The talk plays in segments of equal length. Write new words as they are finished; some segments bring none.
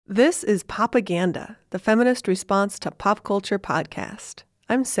This is Popaganda, the feminist response to pop culture podcast.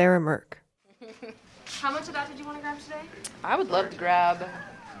 I'm Sarah Merck. How much of that did you want to grab today? I would love to grab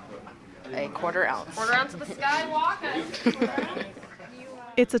a quarter ounce. Quarter ounce of the Skywalker.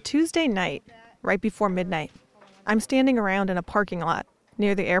 It's a Tuesday night, right before midnight. I'm standing around in a parking lot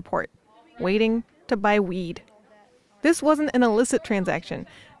near the airport, waiting to buy weed. This wasn't an illicit transaction.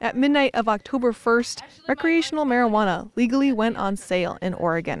 At midnight of October 1st, recreational marijuana legally went on sale in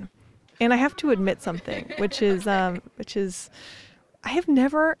Oregon. And I have to admit something, which is I have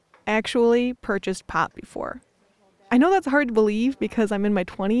never actually purchased pot before. I know that's hard to believe because I'm in my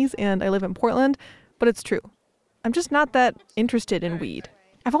 20s and I live in Portland, but it's true. I'm just not that interested in weed.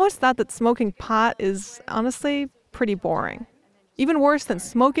 I've always thought that smoking pot is honestly pretty boring. Even worse than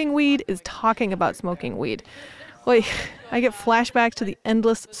smoking weed is talking about smoking weed. Boy, I get flashbacks to the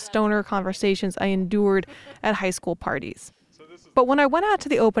endless stoner conversations I endured at high school parties. But when I went out to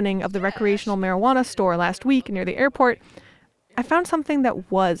the opening of the recreational marijuana store last week near the airport, I found something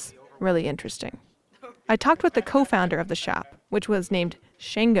that was really interesting. I talked with the co-founder of the shop, which was named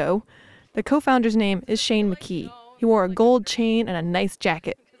Shango. The co-founder's name is Shane McKee. He wore a gold chain and a nice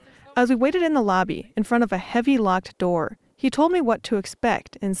jacket. As we waited in the lobby in front of a heavy locked door, he told me what to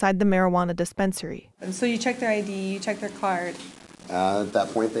expect inside the marijuana dispensary. So you check their ID, you check their card. At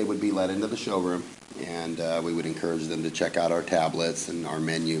that point, they would be let into the showroom, and we would encourage them to check out our tablets and our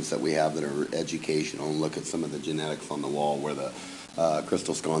menus that we have that are educational and look at some of the genetics on the wall where the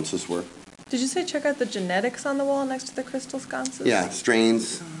crystal sconces were. Did you say check out the genetics on the wall next to the crystal sconces? Yeah,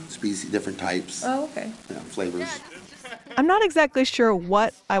 strains, species, different types. Oh, okay. Yeah, flavors. I'm not exactly sure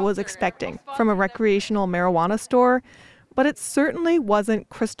what I was expecting from a recreational marijuana store, but it certainly wasn't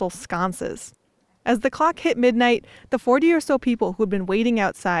crystal sconces. As the clock hit midnight, the 40 or so people who had been waiting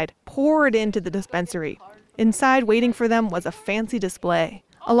outside poured into the dispensary. Inside, waiting for them, was a fancy display.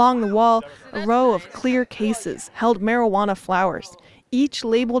 Along the wall, a row of clear cases held marijuana flowers, each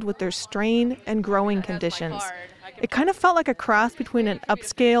labeled with their strain and growing conditions. It kind of felt like a cross between an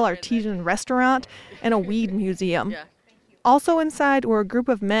upscale artisan restaurant and a weed museum. Also inside were a group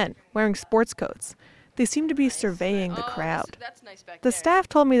of men wearing sports coats. They seemed to be surveying the crowd. The staff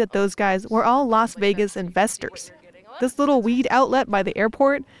told me that those guys were all Las Vegas investors. This little weed outlet by the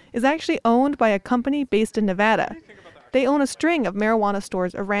airport is actually owned by a company based in Nevada. They own a string of marijuana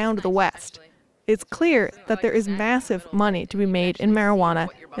stores around the West. It's clear that there is massive money to be made in marijuana,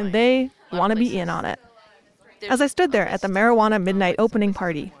 and they want to be in on it. As I stood there at the marijuana midnight opening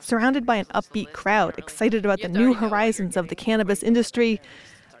party, surrounded by an upbeat crowd excited about the new horizons of the cannabis industry,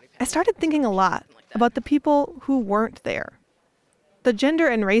 I started thinking a lot about the people who weren't there. The gender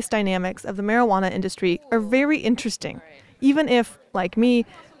and race dynamics of the marijuana industry are very interesting, even if, like me,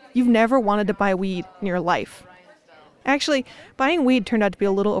 you've never wanted to buy weed in your life. Actually, buying weed turned out to be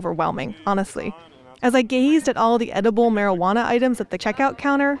a little overwhelming, honestly. As I gazed at all the edible marijuana items at the checkout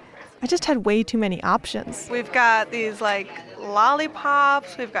counter, I just had way too many options. We've got these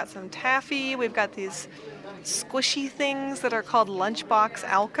lollipops, we've got some taffy, we've got these squishy things that are called Lunchbox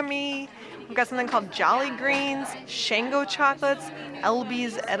Alchemy. We've got something called Jolly Greens, Shango chocolates,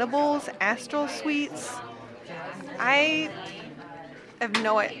 LB's edibles, Astral sweets. I have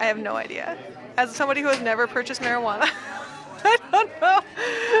no idea. As somebody who has never purchased marijuana, I don't know.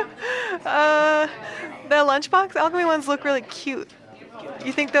 The Lunchbox Alchemy ones look really cute.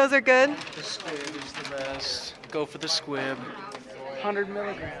 You think those are good? The squib is the best. Go for the squib. 100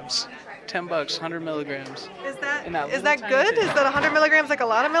 milligrams. $10, 100 milligrams. Is that tiny good? thing. Is that 100 milligrams like a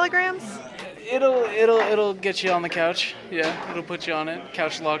lot of milligrams? It'll get you on the couch. Yeah, it'll put you on it.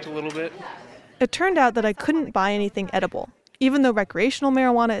 Couch locked a little bit. It turned out that I couldn't buy anything edible. Even though recreational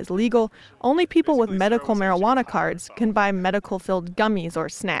marijuana is legal, only people with medical marijuana cards can buy medical-filled gummies or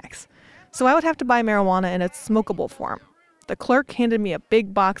snacks. So I would have to buy marijuana in its smokable form. The clerk handed me a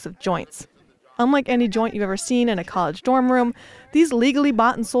big box of joints. Unlike any joint you've ever seen in a college dorm room, these legally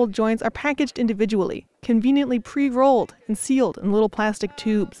bought and sold joints are packaged individually, conveniently pre-rolled and sealed in little plastic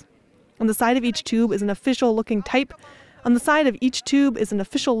tubes. On the side of each tube is an official-looking type. On the side of each tube is an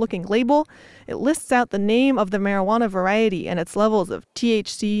official-looking label. It lists out the name of the marijuana variety and its levels of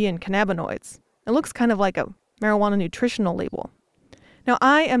THC and cannabinoids. It looks kind of like a marijuana nutritional label. Now,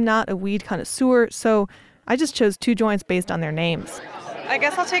 I am not a weed connoisseur, so I just chose 2 joints based on their names. I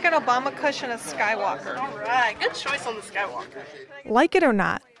guess I'll take an Obama Kush and a Skywalker. All right, good choice on the Skywalker. Like it or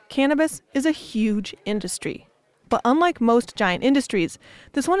not, cannabis is a huge industry. But unlike most giant industries,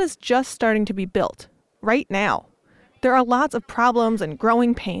 this one is just starting to be built, right now. There are lots of problems and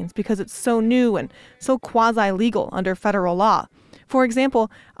growing pains because it's so new and so quasi-legal under federal law. For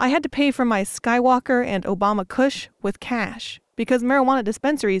example, I had to pay for my Skywalker and Obama Kush with cash because marijuana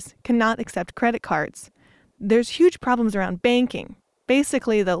dispensaries cannot accept credit cards. There's huge problems around banking.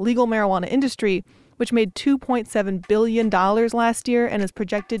 Basically, the legal marijuana industry, which made $2.7 billion last year and is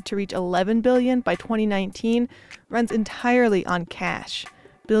projected to reach $11 billion by 2019, runs entirely on cash.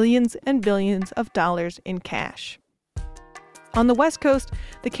 Billions and billions of dollars in cash. On the West Coast,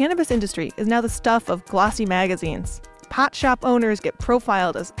 the cannabis industry is now the stuff of glossy magazines. Pot shop owners get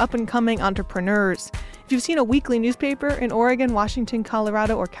profiled as up-and-coming entrepreneurs. If you've seen a weekly newspaper in Oregon, Washington,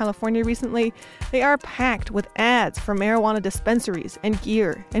 Colorado, or California recently, they are packed with ads for marijuana dispensaries and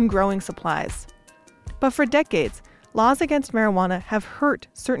gear and growing supplies. But for decades, laws against marijuana have hurt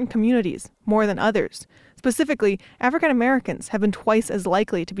certain communities more than others. Specifically, African Americans have been twice as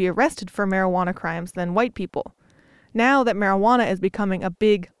likely to be arrested for marijuana crimes than white people. Now that marijuana is becoming a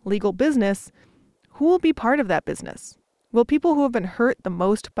big legal business, who will be part of that business? Will people who have been hurt the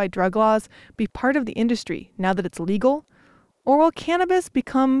most by drug laws be part of the industry now that it's legal? Or will cannabis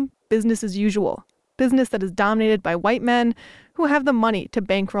become business as usual, business that is dominated by white men who have the money to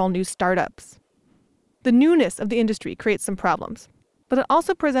bankroll new startups? The newness of the industry creates some problems, but it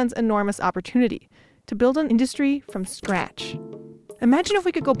also presents enormous opportunity to build an industry from scratch. Imagine if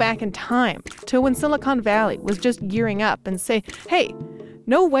we could go back in time to when Silicon Valley was just gearing up and say, hey,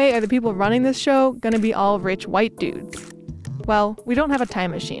 no way are the people running this show going to be all rich white dudes. Well, we don't have a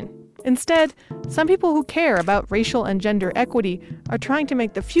time machine. Instead, some people who care about racial and gender equity are trying to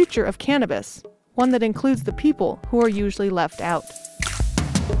make the future of cannabis one that includes the people who are usually left out.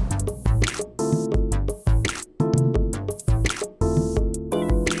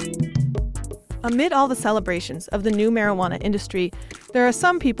 Amid all the celebrations of the new marijuana industry, there are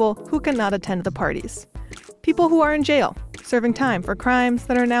some people who cannot attend the parties. People who are in jail, serving time for crimes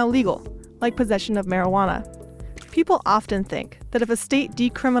that are now legal, like possession of marijuana. People often think that if a state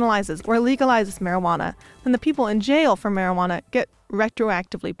decriminalizes or legalizes marijuana, then the people in jail for marijuana get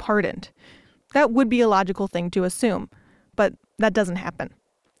retroactively pardoned. That would be a logical thing to assume, but that doesn't happen.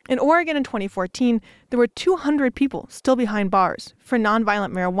 In Oregon in 2014, there were 200 people still behind bars for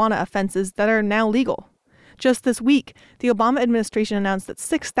nonviolent marijuana offenses that are now legal. Just this week, the Obama administration announced that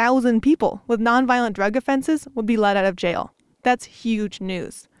 6,000 people with nonviolent drug offenses would be let out of jail. That's huge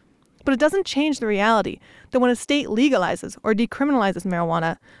news. But it doesn't change the reality that when a state legalizes or decriminalizes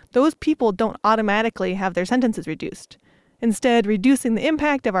marijuana, those people don't automatically have their sentences reduced. Instead, reducing the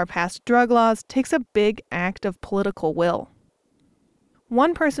impact of our past drug laws takes a big act of political will.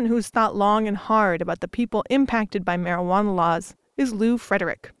 One person who's thought long and hard about the people impacted by marijuana laws is Lou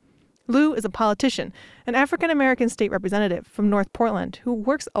Frederick. Lou is a politician, an African-American state representative from North Portland who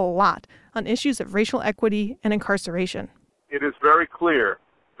works a lot on issues of racial equity and incarceration. It is very clear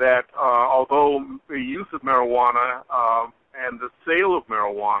that although the use of marijuana and the sale of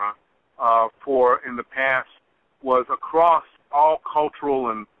marijuana in the past was across all cultural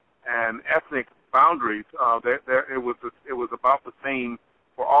and ethnic boundaries, it was about the same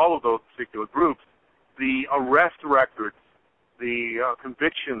for all of those particular groups. The arrest records, the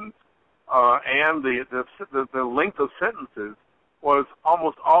convictions, and the length of sentences was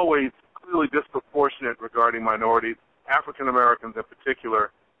almost always clearly disproportionate regarding minorities, African Americans in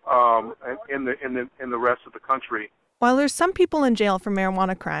particular, in the rest of the country. While there's some people in jail for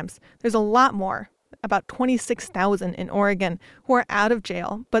marijuana crimes, there's a lot more, about 26,000 in Oregon, who are out of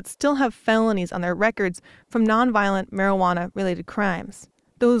jail but still have felonies on their records from nonviolent marijuana-related crimes.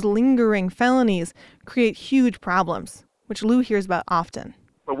 Those lingering felonies create huge problems, which Lou hears about often.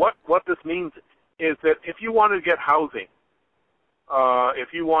 But what this means is that if you want to get housing,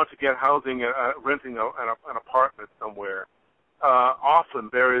 renting an apartment somewhere, often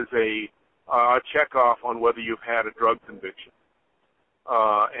there is a checkoff on whether you've had a drug conviction.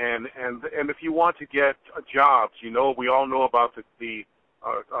 And if you want to get jobs, we all know about the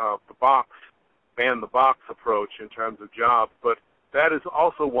ban the box approach in terms of jobs, but that is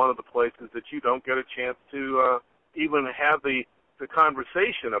also one of the places that you don't get a chance to even have the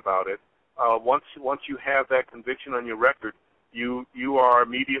conversation about it. Once you have that conviction on your record, you are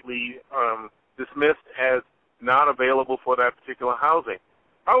immediately dismissed as not available for that particular housing.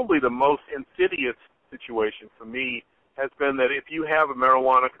 Probably the most insidious situation for me has been that if you have a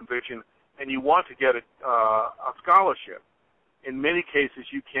marijuana conviction and you want to get a scholarship, in many cases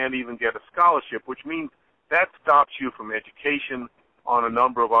you can't even get a scholarship, which means that stops you from education on a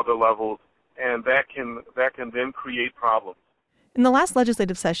number of other levels, and that can then create problems. In the last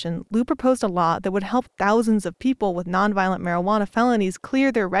legislative session, Lou proposed a law that would help thousands of people with nonviolent marijuana felonies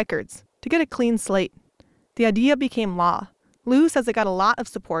clear their records to get a clean slate. The idea became law. Lou says it got a lot of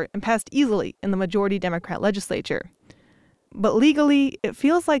support and passed easily in the majority Democrat legislature. But legally, it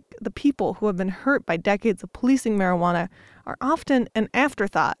feels like the people who have been hurt by decades of policing marijuana are often an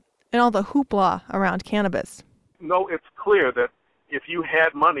afterthought in all the hoopla around cannabis. No, it's clear that if you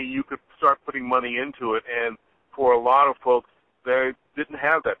had money, you could start putting money into it, and for a lot of folks, they didn't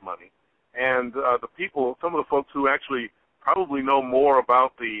have that money. And some of the folks who actually probably know more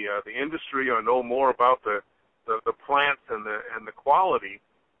about the industry or know more about the plants and the quality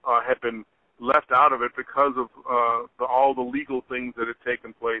had been left out of it because of all the legal things that had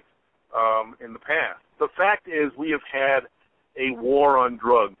taken place in the past. The fact is, we have had a war on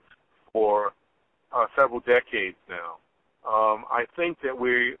drugs for several decades now. I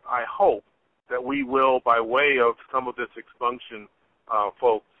hope that we will, by way of some of this expunction,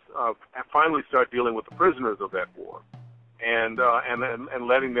 folks, finally start dealing with the prisoners of that war, and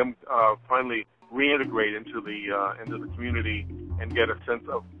letting them finally reintegrate into the community and get a sense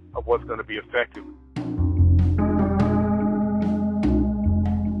of what's going to be effective.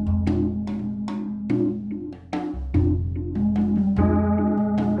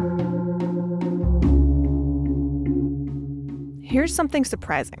 Here's something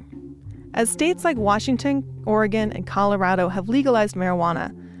surprising. As states like Washington, Oregon, and Colorado have legalized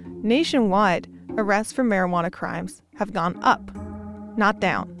marijuana, nationwide, arrests for marijuana crimes have gone up, not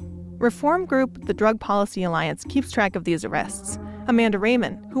down. Reform group the Drug Policy Alliance keeps track of these arrests. Amanda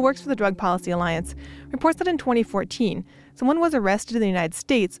Raymond, who works for the Drug Policy Alliance, reports that in 2014, someone was arrested in the United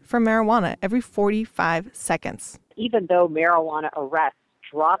States for marijuana every 45 seconds. Even though marijuana arrests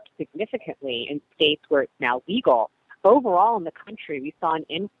dropped significantly in states where it's now legal, overall in the country, we saw an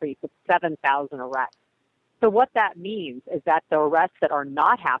increase of 7,000 arrests. So what that means is that the arrests that are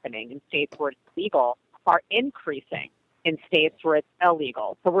not happening in states where it's legal are increasing in states where it's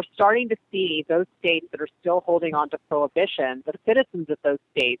illegal. So we're starting to see those states that are still holding on to prohibition, the citizens of those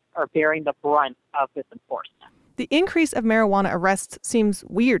states are bearing the brunt of this enforcement. The increase of marijuana arrests seems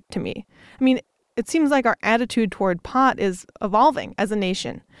weird to me. I mean, it seems like our attitude toward pot is evolving as a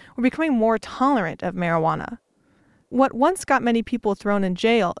nation. We're becoming more tolerant of marijuana. What once got many people thrown in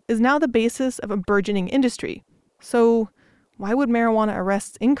jail is now the basis of a burgeoning industry. So why would marijuana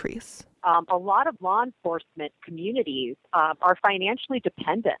arrests increase? A lot of law enforcement communities are financially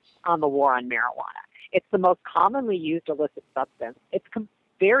dependent on the war on marijuana. It's the most commonly used illicit substance. It's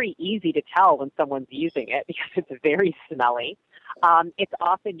very easy to tell when someone's using it because it's very smelly. It's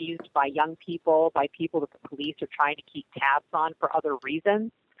often used by young people, by people that the police are trying to keep tabs on for other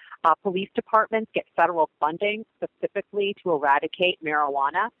reasons. Police departments get federal funding specifically to eradicate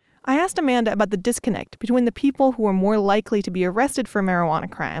marijuana. I asked Amanda about the disconnect between the people who are more likely to be arrested for marijuana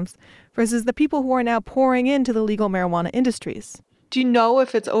crimes versus the people who are now pouring into the legal marijuana industries. Do you know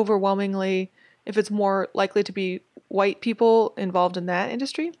if it's more likely to be white people involved in that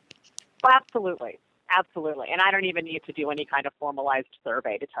industry? Well, absolutely. Absolutely. And I don't even need to do any kind of formalized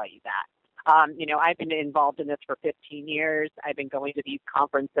survey to tell you that. I've been involved in this for 15 years. I've been going to these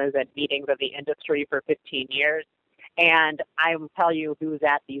conferences and meetings of the industry for 15 years. And I will tell you who's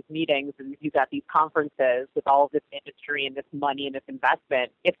at these meetings and who's at these conferences with all of this industry and this money and this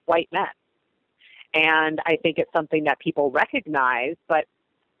investment. It's white men. And I think it's something that people recognize, but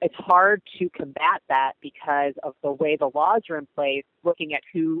it's hard to combat that because of the way the laws are in place, looking at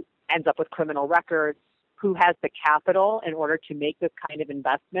who ends up with criminal records, who has the capital in order to make this kind of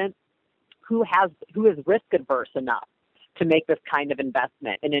investment, who is risk adverse enough to make this kind of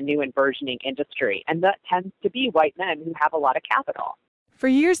investment in a new and burgeoning industry. And that tends to be white men who have a lot of capital. For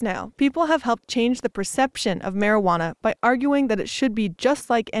years now, people have helped change the perception of marijuana by arguing that it should be just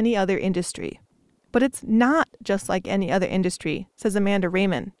like any other industry. But it's not just like any other industry, says Amanda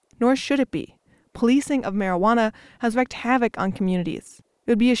Raymond, nor should it be. Policing of marijuana has wreaked havoc on communities.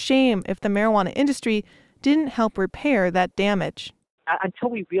 It would be a shame if the marijuana industry didn't help repair that damage. Until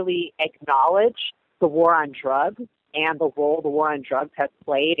we really acknowledge the war on drugs and the role the war on drugs has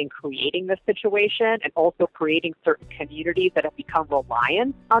played in creating this situation and also creating certain communities that have become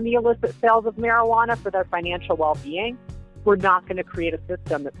reliant on the illicit sales of marijuana for their financial well-being, we're not going to create a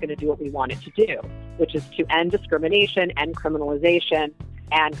system that's going to do what we want it to do, which is to end discrimination, end criminalization,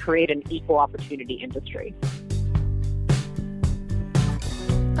 and create an equal opportunity industry.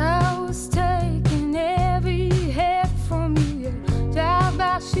 I was taking every hit from you,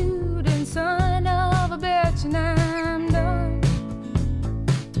 drive-by shooting, son of a bitch, and I'm done.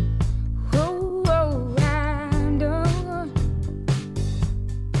 Oh, oh, I'm done.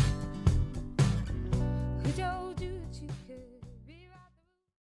 Who told you that you could be right?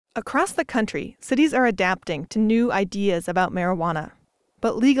 Across the country, cities are adapting to new ideas about marijuana.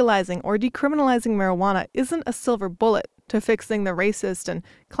 But legalizing or decriminalizing marijuana isn't a silver bullet to fixing the racist and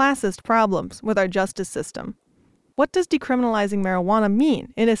classist problems with our justice system. What does decriminalizing marijuana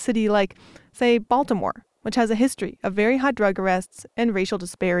mean in a city like, say, Baltimore, which has a history of very high drug arrests and racial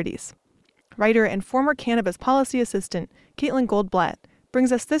disparities. Writer and former cannabis policy assistant Caitlin Goldblatt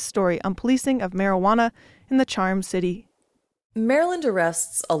brings us this story on policing of marijuana in the Charm City. Maryland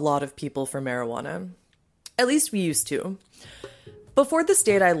arrests a lot of people for marijuana. At least we used to. Before the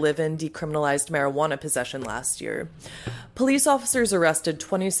state I live in decriminalized marijuana possession last year, police officers arrested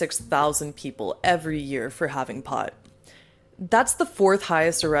 26,000 people every year for having pot. That's the fourth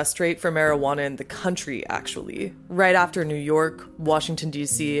highest arrest rate for marijuana in the country, actually, right after New York, Washington,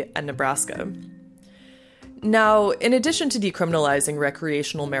 D.C., and Nebraska. Now, in addition to decriminalizing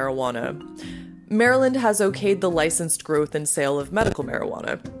recreational marijuana, Maryland has okayed the licensed growth and sale of medical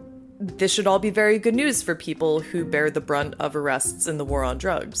marijuana. This should all be very good news for people who bear the brunt of arrests in the war on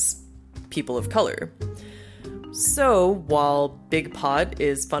drugs, people of color. So, while Big Pot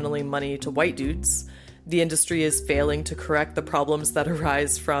is funneling money to white dudes, the industry is failing to correct the problems that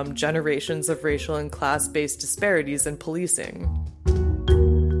arise from generations of racial and class-based disparities in policing.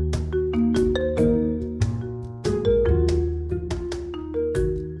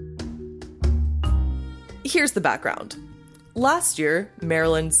 Here's the background. Last year,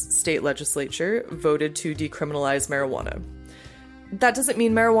 Maryland's state legislature voted to decriminalize marijuana. That doesn't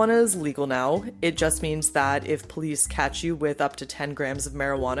mean marijuana is legal now. It just means that if police catch you with up to 10 grams of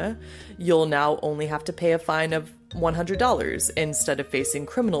marijuana, you'll now only have to pay a fine of $100 instead of facing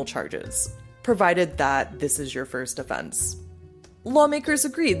criminal charges, provided that this is your first offense. Lawmakers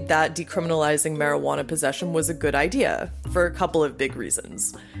agreed that decriminalizing marijuana possession was a good idea for a couple of big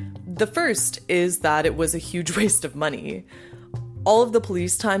reasons. The first is that it was a huge waste of money. All of the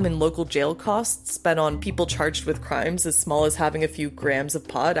police time and local jail costs spent on people charged with crimes as small as having a few grams of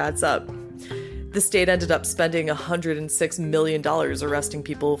pot adds up. The state ended up spending $106 million arresting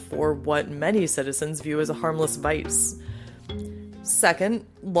people for what many citizens view as a harmless vice. Second,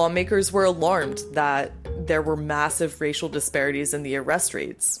 lawmakers were alarmed that there were massive racial disparities in the arrest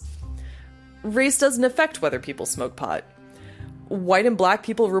rates. Race doesn't affect whether people smoke pot. White and black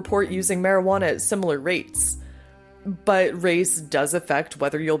people report using marijuana at similar rates. But race does affect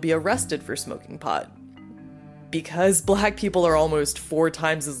whether you'll be arrested for smoking pot. Because black people are almost 4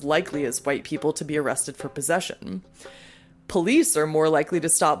 times as likely as white people to be arrested for possession. Police are more likely to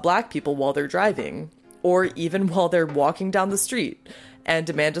stop black people while they're driving, or even while they're walking down the street, and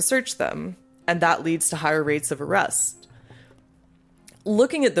demand to search them, and that leads to higher rates of arrest.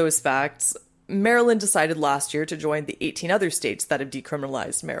 Looking at those facts, Maryland decided last year to join the 18 other states that have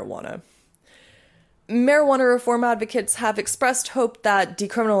decriminalized marijuana. Marijuana reform advocates have expressed hope that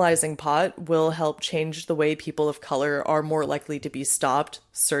decriminalizing pot will help change the way people of color are more likely to be stopped,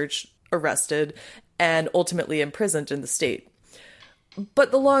 searched, arrested, and ultimately imprisoned in the state.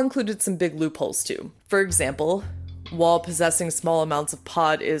 But the law included some big loopholes too. For example, while possessing small amounts of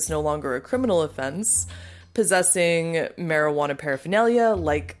pot is no longer a criminal offense, possessing marijuana paraphernalia,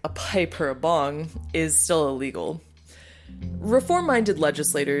 like a pipe or a bong, is still illegal. Reform-minded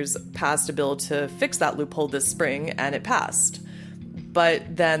legislators passed a bill to fix that loophole this spring, and it passed.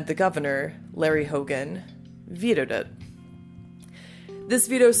 But then the governor, Larry Hogan, vetoed it. This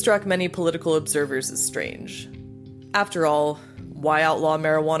veto struck many political observers as strange. After all, why outlaw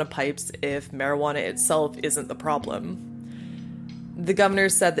marijuana pipes if marijuana itself isn't the problem? The governor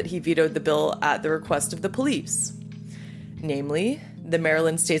said that he vetoed the bill at the request of the police. Namely, the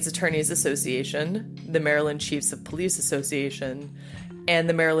Maryland State's Attorneys Association, the Maryland Chiefs of Police Association, and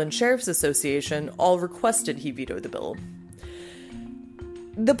the Maryland Sheriff's Association all requested he veto the bill.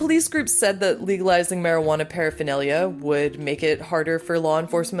 The police groups said that legalizing marijuana paraphernalia would make it harder for law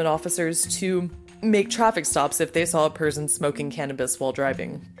enforcement officers to make traffic stops if they saw a person smoking cannabis while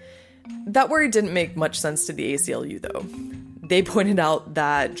driving. That worry didn't make much sense to the ACLU, though. They pointed out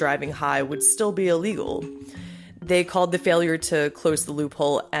that driving high would still be illegal. They called the failure to close the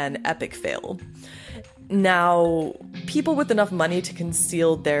loophole an epic fail. Now, people with enough money to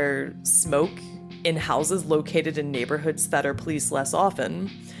conceal their smoke in houses located in neighborhoods that are policed less often,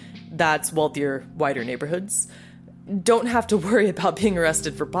 that's wealthier, whiter neighborhoods, don't have to worry about being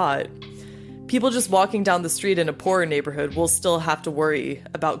arrested for pot. People just walking down the street in a poorer neighborhood will still have to worry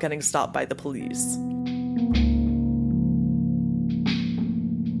about getting stopped by the police.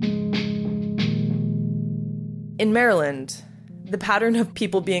 In Maryland, the pattern of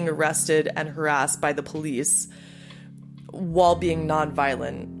people being arrested and harassed by the police while being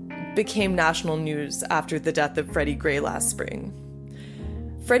nonviolent became national news after the death of Freddie Gray last spring.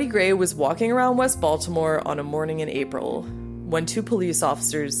 Freddie Gray was walking around West Baltimore on a morning in April when 2 police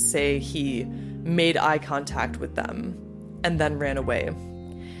officers say he made eye contact with them and then ran away.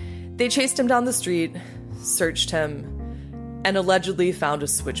 They chased him down the street, searched him, and allegedly found a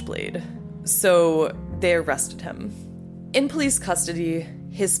switchblade. So they arrested him. In police custody,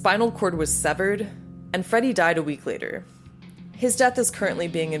 his spinal cord was severed, and Freddie died a week later. His death is currently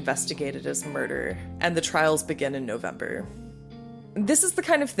being investigated as murder, and the trials begin in November. This is the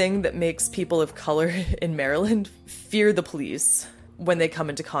kind of thing that makes people of color in Maryland fear the police when they come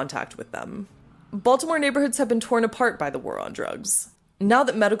into contact with them. Baltimore neighborhoods have been torn apart by the war on drugs. Now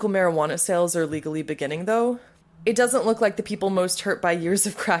that medical marijuana sales are legally beginning, though, it doesn't look like the people most hurt by years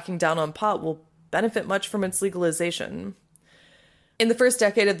of cracking down on pot will benefit much from its legalization. In the first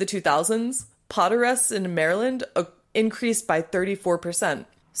decade of the 2000s, pot arrests in Maryland increased by 34%.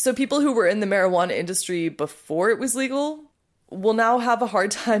 So people who were in the marijuana industry before it was legal will now have a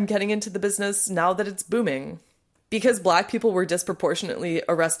hard time getting into the business now that it's booming. Because Black people were disproportionately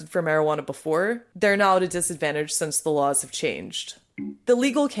arrested for marijuana before, they're now at a disadvantage since the laws have changed. The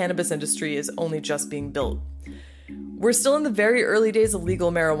legal cannabis industry is only just being built. We're still in the very early days of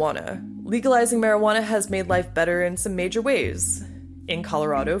legal marijuana. Legalizing marijuana has made life better in some major ways. In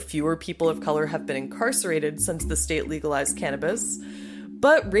Colorado, fewer people of color have been incarcerated since the state legalized cannabis,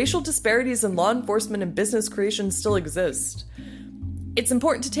 but racial disparities in law enforcement and business creation still exist. It's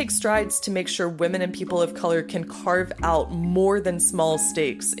important to take strides to make sure women and people of color can carve out more than small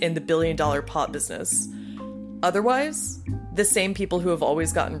stakes in the billion-dollar pot business. Otherwise, the same people who have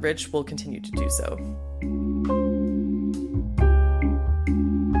always gotten rich will continue to do so.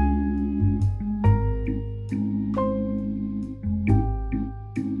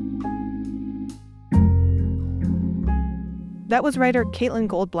 That was writer Caitlin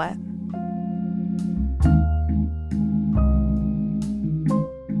Goldblatt.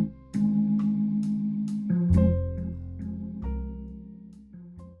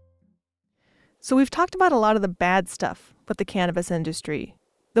 So we've talked about a lot of the bad stuff with the cannabis industry.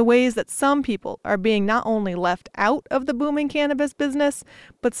 The ways that some people are being not only left out of the booming cannabis business,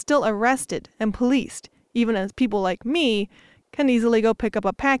 but still arrested and policed, even as people like me can easily go pick up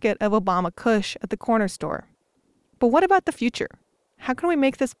a packet of Obama Kush at the corner store. But what about the future? How can we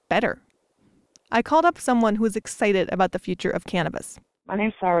make this better? I called up someone who is excited about the future of cannabis. My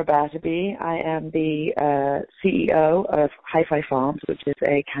name's Sarah Batterby. I am the CEO of Hi-Fi Farms, which is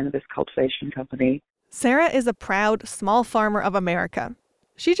a cannabis cultivation company. Sarah is a proud small farmer of America.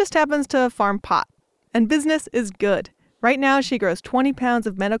 She just happens to farm pot, and business is good. Right now, she grows 20 pounds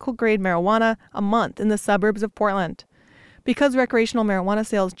of medical-grade marijuana a month in the suburbs of Portland. Because recreational marijuana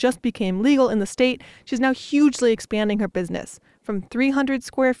sales just became legal in the state, she's now hugely expanding her business from 300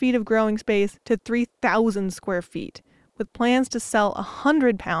 square feet of growing space to 3,000 square feet, with plans to sell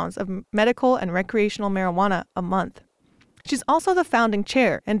 100 pounds of medical and recreational marijuana a month. She's also the founding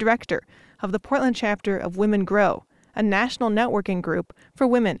chair and director of the Portland chapter of Women Grow, a national networking group for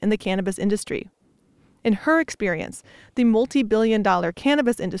women in the cannabis industry. In her experience, the multi-billion-dollar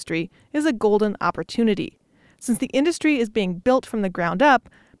cannabis industry is a golden opportunity. Since the industry is being built from the ground up,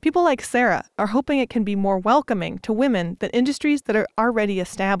 people like Sarah are hoping it can be more welcoming to women than industries that are already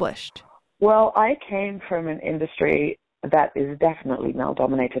established. Well, I came from an industry that is definitely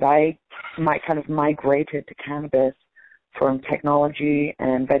male-dominated. I migrated to cannabis from technology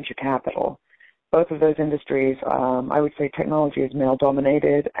and venture capital. Both of those industries, I would say technology is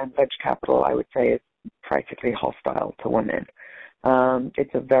male-dominated, and venture capital, I would say, is practically hostile to women.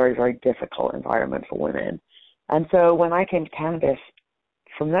 It's a very, very difficult environment for women. And so when I came to cannabis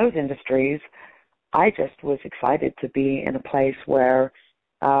from those industries, I just was excited to be in a place where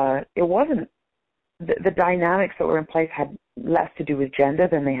it wasn't, the dynamics that were in place had less to do with gender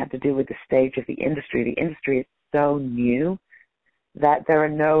than they had to do with the stage of the industry. The industry is so new that there are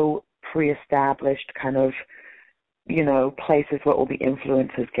no pre-established kind of, places where all the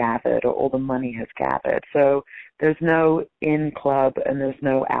influence has gathered or all the money has gathered. So there's no in club and there's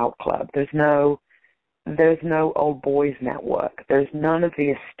no out club. There's no old boys network. There's none of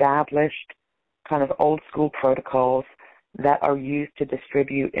the established kind of old school protocols that are used to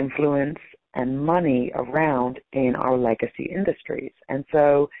distribute influence and money around in our legacy industries. And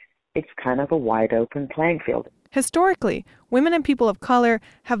so it's kind of a wide open playing field. Historically, women and people of color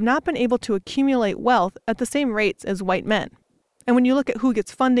have not been able to accumulate wealth at the same rates as white men. And when you look at who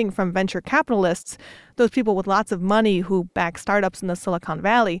gets funding from venture capitalists, those people with lots of money who back startups in the Silicon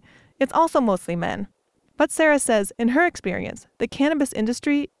Valley, it's also mostly men. But Sarah says, in her experience, the cannabis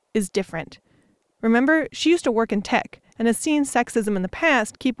industry is different. Remember, she used to work in tech and has seen sexism in the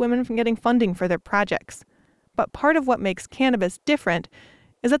past keep women from getting funding for their projects. But part of what makes cannabis different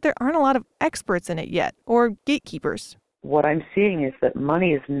is that there aren't a lot of experts in it yet, or gatekeepers. What I'm seeing is that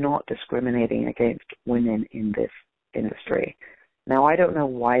money is not discriminating against women in this industry. Now, I don't know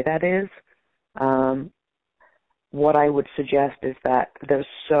why that is. What I would suggest is that there's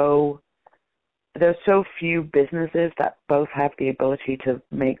so there's so few businesses that both have the ability to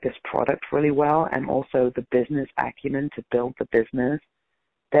make this product really well and also the business acumen to build the business,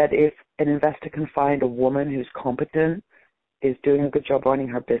 that if an investor can find a woman who's competent, is doing a good job running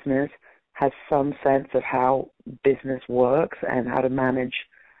her business, has some sense of how business works and how to manage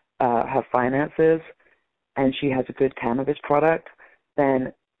her finances, and she has a good cannabis product,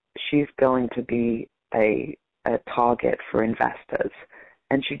 then she's going to be a target for investors.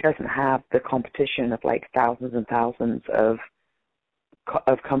 And she doesn't have the competition of like thousands and thousands of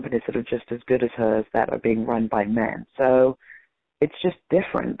companies that are just as good as hers that are being run by men. So it's just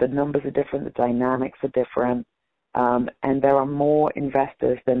different. The numbers are different. The dynamics are different. And there are more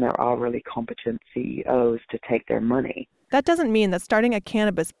investors than there are really competent CEOs to take their money. That doesn't mean that starting a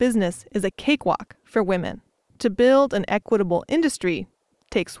cannabis business is a cakewalk for women. To build an equitable industry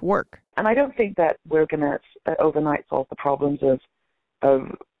takes work. And I don't think that we're going to overnight solve the problems of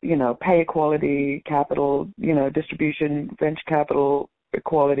pay equality, capital, distribution, venture capital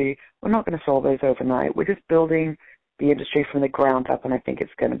equality. We're not going to solve those overnight. We're just building the industry from the ground up, and I think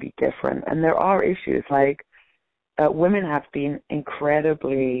it's going to be different. And there are issues like women have been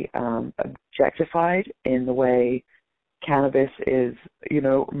incredibly objectified in the way cannabis is,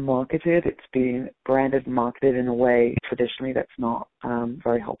 marketed. It's being branded and marketed in a way traditionally that's not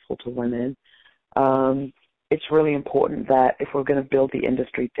very helpful to women. It's really important that if we're going to build the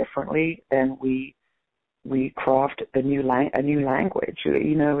industry differently, then we craft a new language.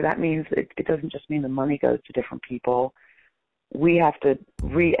 That means it doesn't just mean the money goes to different people. We have to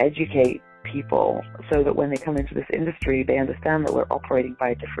re-educate people so that when they come into this industry, they understand that we're operating by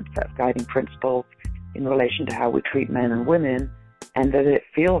a different set of guiding principles in relation to how we treat men and women, and that it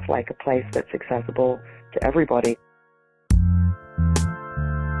feels like a place that's accessible to everybody.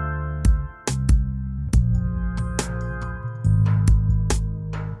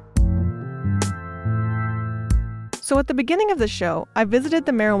 So at the beginning of the show, I visited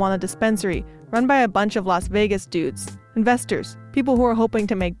the marijuana dispensary run by a bunch of Las Vegas dudes, investors, people who are hoping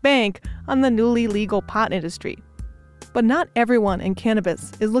to make bank on the newly legal pot industry. But not everyone in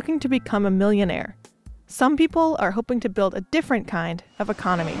cannabis is looking to become a millionaire. Some people are hoping to build a different kind of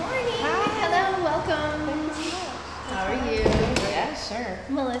economy. Hi, hello, welcome. How are you? Yeah, sure.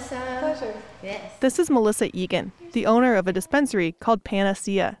 Melissa. Pleasure. Yes. This is Melissa Egan, the owner of a dispensary called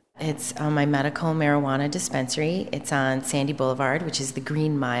Panacea. It's my medical marijuana dispensary. It's on Sandy Boulevard, which is the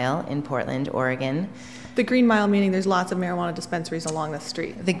Green Mile in Portland, Oregon. The Green Mile meaning there's lots of marijuana dispensaries along the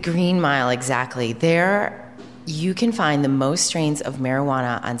street. The Green Mile, exactly. There you can find the most strains of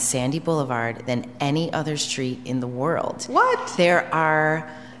marijuana on Sandy Boulevard than any other street in the world. What?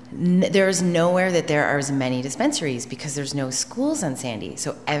 There's nowhere that there are as many dispensaries because there's no schools on Sandy.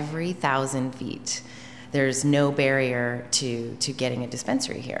 So every 1,000 feet, there's no barrier to getting a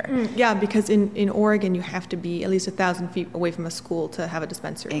dispensary here. Yeah, because in Oregon, you have to be at least 1,000 feet away from a school to have a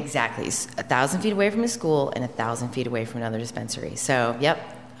dispensary. Exactly. 1,000 feet away from a school and 1,000 feet away from another dispensary. So, yep,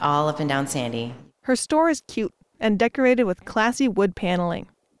 all up and down Sandy. Her store is cute and decorated with classy wood paneling.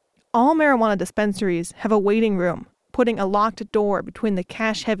 All marijuana dispensaries have a waiting room, putting a locked door between the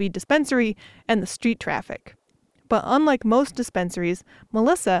cash-heavy dispensary and the street traffic. But unlike most dispensaries,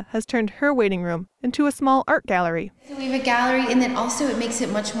 Melissa has turned her waiting room into a small art gallery. So we have a gallery, and then also it makes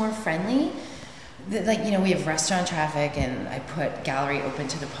it much more friendly. We have restaurant traffic, and I put gallery open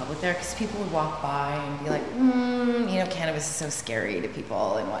to the public there because people would walk by and be like, cannabis is so scary to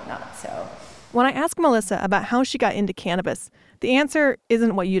people and whatnot. So when I asked Melissa about how she got into cannabis, the answer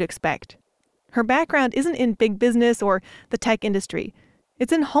isn't what you'd expect. Her background isn't in big business or the tech industry.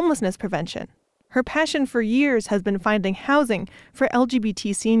 It's in homelessness prevention. Her passion for years has been finding housing for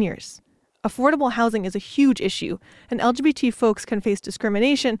LGBT seniors. Affordable housing is a huge issue, and LGBT folks can face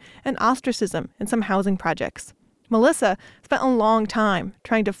discrimination and ostracism in some housing projects. Melissa spent a long time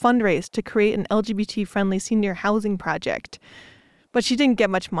trying to fundraise to create an LGBT-friendly senior housing project, but she didn't get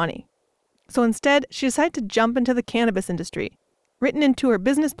much money. So instead, she decided to jump into the cannabis industry. Written into her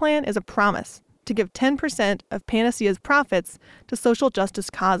business plan is a promise to give 10% of Panacea's profits to social justice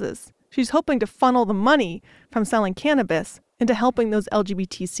causes. She's hoping to funnel the money from selling cannabis into helping those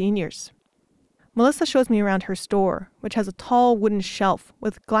LGBT seniors. Melissa shows me around her store, which has a tall wooden shelf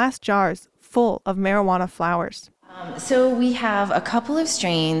with glass jars full of marijuana flowers. So we have a couple of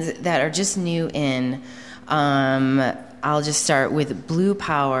strains that are just new in. I'll just start with Blue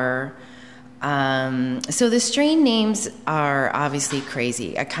Power. So the strain names are obviously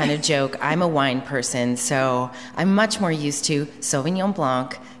crazy. I kind of joke, I'm a wine person, so I'm much more used to Sauvignon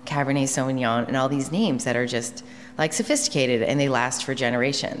Blanc, Cabernet Sauvignon, and all these names that are just like sophisticated and they last for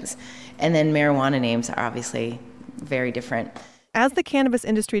generations. And then marijuana names are obviously very different. As the cannabis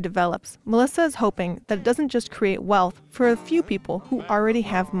industry develops, Melissa is hoping that it doesn't just create wealth for a few people who already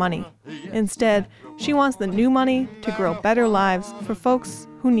have money. Instead, she wants the new money to grow better lives for folks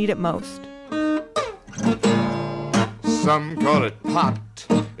who need it most. Some call it pot,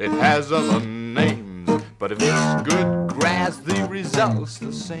 it has other names, but if it's good grass, the result's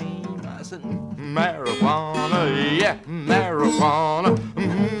the same. I said, marijuana, yeah, marijuana,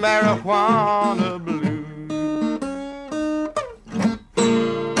 marijuana blue.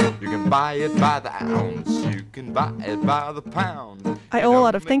 You can buy it by the ounce, you can buy it by the pound. I owe a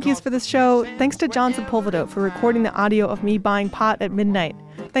lot of thank yous for this show. Thanks to John Sepulveda for recording the audio of me buying pot at midnight.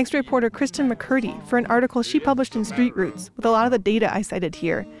 Thanks to reporter Kristen McCurdy for an article she published in Street Roots with a lot of the data I cited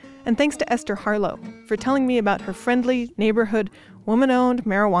here. And thanks to Esther Harlow for telling me about her friendly, neighborhood, woman-owned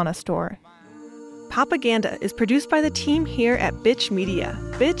marijuana store. Popaganda is produced by the team here at Bitch Media.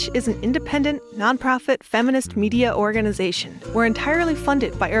 Bitch is an independent, nonprofit, feminist media organization. We're entirely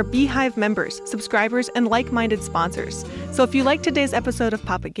funded by our Beehive members, subscribers, and like-minded sponsors. So if you like today's episode of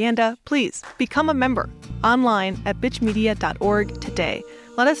Popaganda, please become a member online at bitchmedia.org today.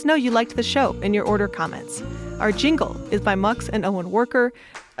 Let us know you liked the show in your order comments. Our jingle is by Mux and Owen Worker.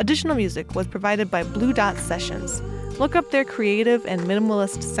 Additional music was provided by Blue Dot Sessions. Look up their creative and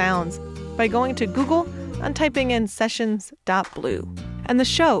minimalist sounds by going to Google and typing in sessions.blue. And the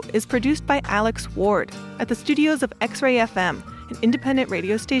show is produced by Alex Ward at the studios of X-Ray FM, an independent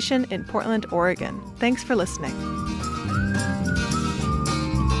radio station in Portland, Oregon. Thanks for listening.